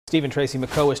Stephen Tracy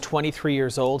McCoe is 23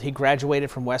 years old. He graduated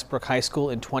from Westbrook High School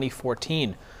in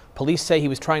 2014. Police say he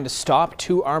was trying to stop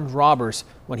two armed robbers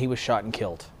when he was shot and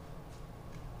killed.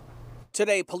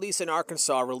 Today, police in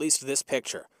Arkansas released this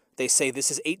picture. They say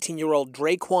this is 18-year-old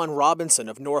Draquan Robinson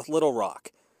of North Little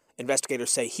Rock.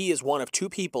 Investigators say he is one of two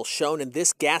people shown in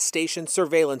this gas station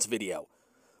surveillance video.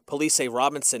 Police say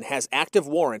Robinson has active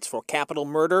warrants for capital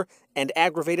murder and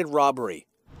aggravated robbery.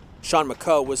 Sean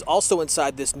McCoe was also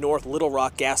inside this North Little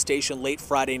Rock gas station late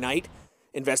Friday night.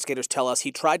 Investigators tell us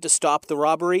he tried to stop the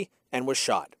robbery and was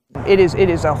shot. It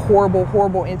is a horrible,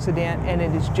 horrible incident, and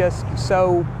it is just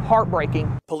so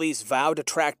heartbreaking. Police vowed to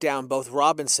track down both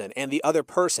Robinson and the other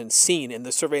person seen in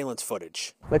the surveillance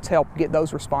footage. Let's help get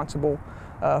those responsible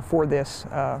for this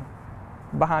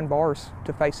behind bars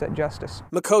to face that justice.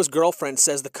 McCoe's girlfriend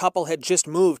says the couple had just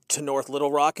moved to North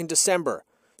Little Rock in December.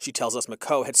 She tells us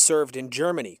McCoe had served in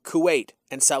Germany, Kuwait,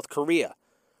 and South Korea.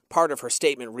 Part of her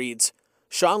statement reads,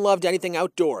 "Sean loved anything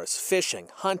outdoors, fishing,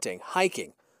 hunting,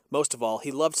 hiking. Most of all, he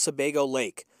loved Sebago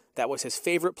Lake. That was his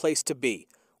favorite place to be,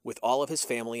 with all of his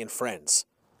family and friends."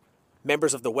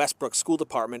 Members of the Westbrook School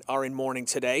Department are in mourning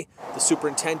today. The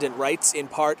superintendent writes, in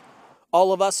part,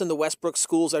 "All of us in the Westbrook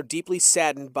schools are deeply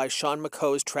saddened by Sean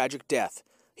McCoe's tragic death.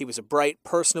 He was a bright,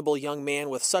 personable young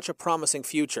man with such a promising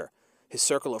future. His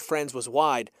circle of friends was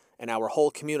wide, and our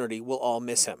whole community will all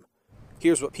miss him."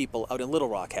 Here's what people out in Little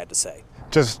Rock had to say.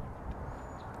 Just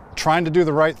trying to do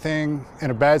the right thing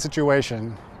in a bad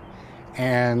situation,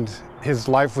 and his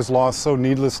life was lost so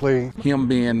needlessly. Him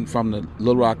being from the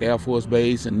Little Rock Air Force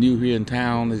Base and new here in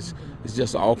town is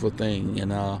just an awful thing.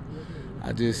 And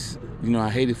I just, I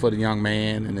hate it for the young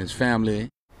man and his family.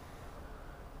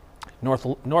 North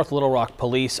Little Rock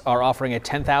police are offering a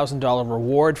 $10,000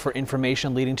 reward for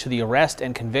information leading to the arrest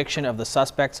and conviction of the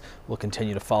suspects. We'll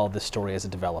continue to follow this story as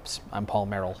it develops. I'm Paul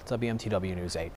Merrill, WMTW News 8.